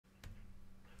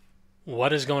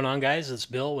What is going on, guys? It's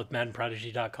Bill with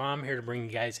MaddenProdigy.com here to bring you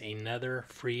guys another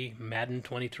free Madden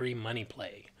 23 money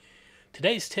play.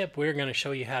 Today's tip, we're going to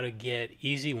show you how to get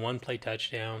easy one-play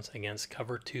touchdowns against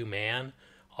cover two man,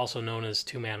 also known as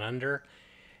two-man under.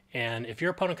 And if your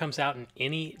opponent comes out in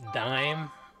any dime,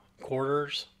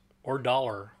 quarters, or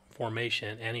dollar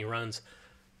formation and he runs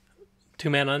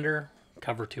two-man under,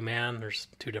 cover two-man, there's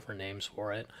two different names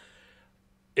for it,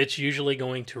 it's usually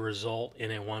going to result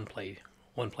in a one-play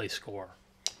score.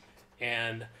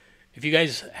 And if you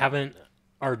guys haven't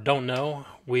or don't know,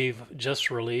 we've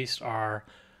just released our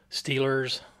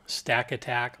Steelers stack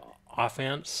attack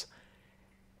offense.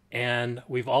 And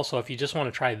we've also, if you just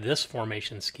want to try this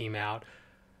formation scheme out,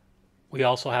 we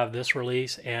also have this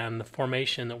release. And the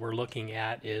formation that we're looking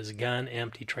at is gun,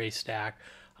 empty, tray, stack.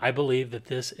 I believe that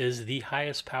this is the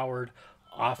highest powered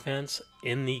offense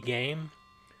in the game.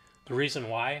 The reason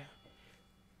why,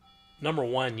 number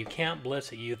one, you can't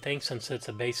blitz it. You think since it's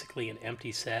basically an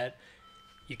empty set,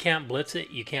 you can't blitz it,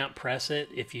 you can't press it.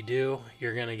 If you do,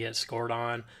 you're going to get scored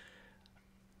on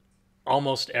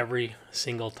almost every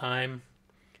single time.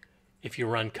 If you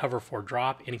run cover four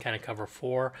drop, any kind of cover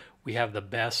four, we have the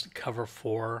best cover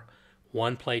four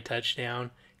one play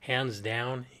touchdown, hands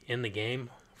down, in the game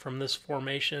from this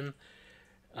formation.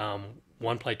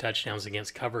 One play touchdowns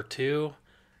against cover two,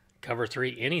 cover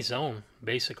three, any zone,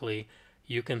 basically.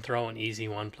 You can throw an easy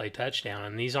one-play touchdown.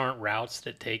 And these aren't routes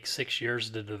that take 6 years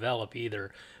to develop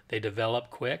either. They develop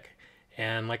quick.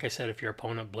 And like I said, if your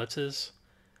opponent blitzes,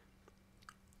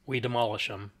 we demolish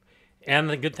them. And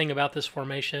the good thing about this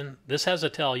formation, this has a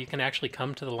tell. You can actually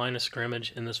come to the line of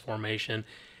scrimmage in this formation,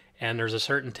 and there's a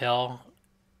certain tell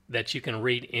that you can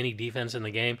read any defense in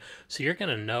the game. So you're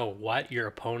going to know what your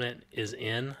opponent is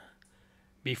in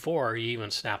before you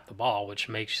even snap the ball, which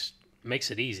makes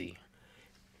it easy.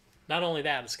 Not only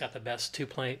that, it's got the best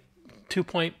two-point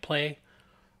play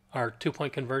or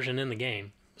two-point conversion in the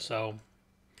game. So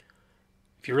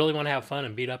if you really want to have fun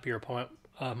and beat up your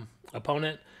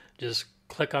opponent, just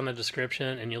click on the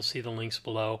description and you'll see the links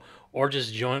below. Or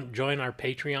just join our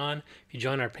Patreon. If you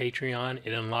join our Patreon,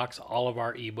 it unlocks all of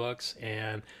our ebooks.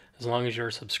 And as long as you're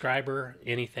a subscriber,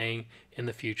 anything in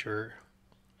the future,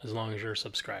 as long as you're a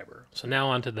subscriber. So now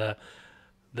on to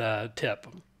the tip.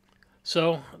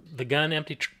 So the gun,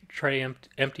 empty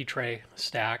tray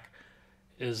stack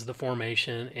is the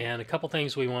formation, and a couple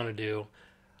things we want to do.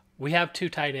 We have two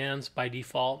tight ends by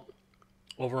default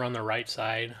over on the right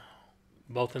side,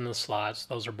 both in the slots.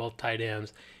 Those are both tight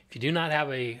ends. If you do not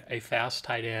have a fast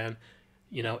tight end,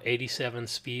 87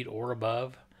 speed or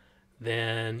above,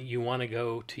 then you want to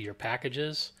go to your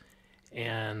packages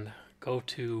and go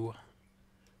to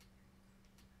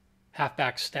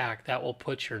halfback stack. That will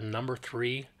put your number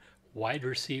 3 wide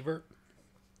receiver,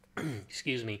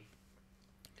 excuse me,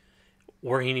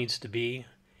 where he needs to be.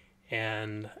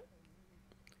 And,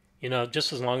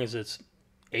 just as long as it's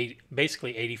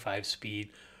basically 85 speed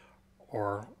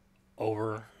or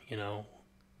over,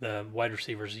 the wide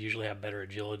receivers usually have better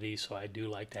agility, so I do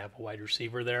like to have a wide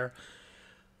receiver there.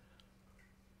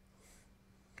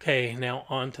 Okay, now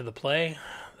on to the play.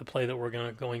 The play that we're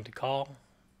going to call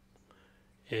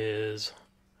is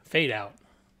fade out.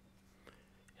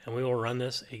 And we will run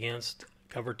this against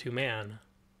cover two man.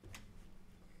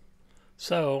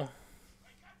 So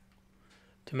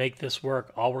to make this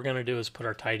work, all we're going to do is put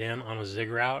our tight end on a zig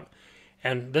route.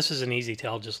 And this is an easy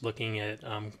tell just looking at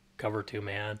cover two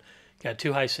man. Got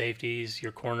two high safeties.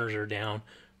 Your corners are down,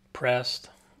 pressed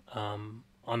on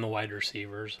the wide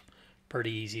receivers.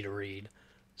 Pretty easy to read.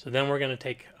 So then we're going to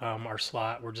take our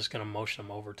slot. We're just going to motion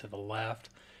them over to the left.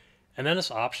 And then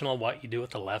it's optional what you do with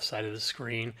the left side of the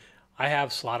screen. I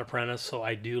have slot apprentice, so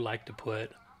I do like to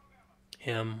put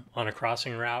him on a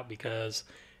crossing route because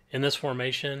in this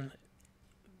formation,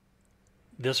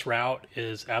 this route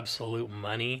is absolute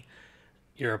money.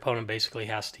 Your opponent basically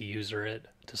has to user it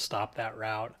to stop that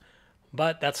route.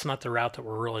 But that's not the route that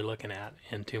we're really looking at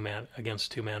in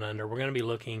against two-man under. We're going to be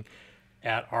looking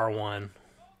at R1.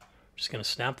 Just going to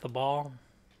snap the ball.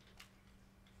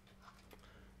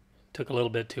 Took a little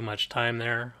bit too much time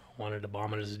there. Wanted to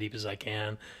bomb it as deep as I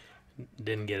can.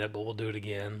 Didn't get it, but we'll do it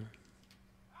again.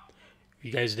 If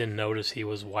you guys didn't notice, he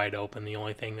was wide open. The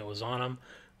only thing that was on him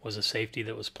was a safety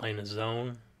that was playing a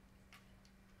zone.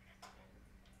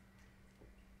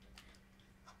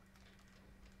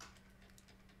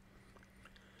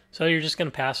 So you're just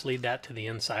going to pass lead that to the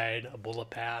inside, a bullet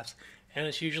pass, and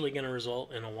it's usually going to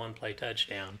result in a one-play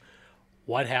touchdown.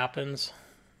 What happens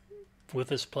with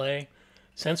this play?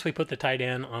 Since we put the tight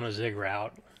end on a zig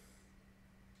route,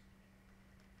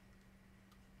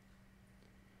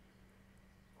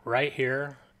 right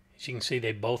here, As you can see,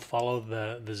 they both follow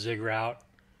the zig route,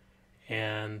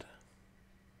 and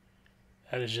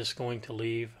that is just going to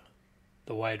leave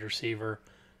the wide receiver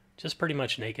just pretty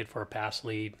much naked for a pass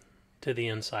lead to the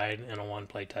inside and a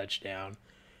one-play touchdown.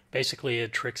 Basically,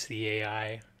 it tricks the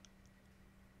AI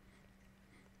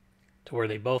to where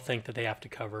they both think that they have to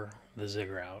cover the zig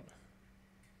route.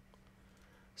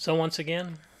 So once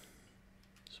again,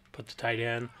 put the tight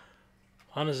end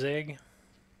on a zig,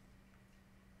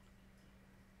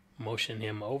 motion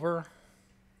him over,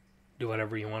 do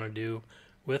whatever you want to do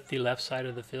with the left side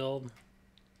of the field.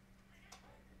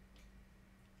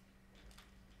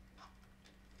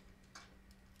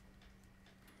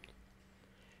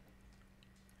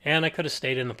 And I could have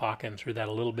stayed in the pocket and threw that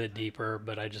a little bit deeper,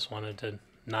 but I just wanted to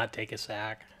not take a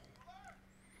sack.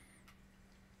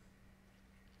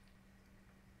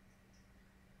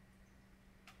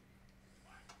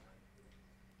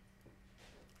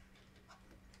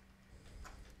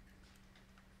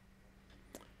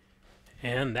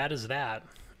 And that is that.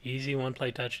 Easy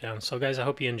one-play touchdown. So guys, I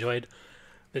hope you enjoyed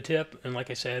the tip. And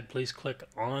like I said, please click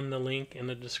on the link in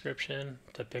the description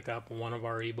to pick up one of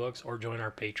our ebooks or join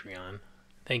our Patreon.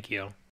 Thank you.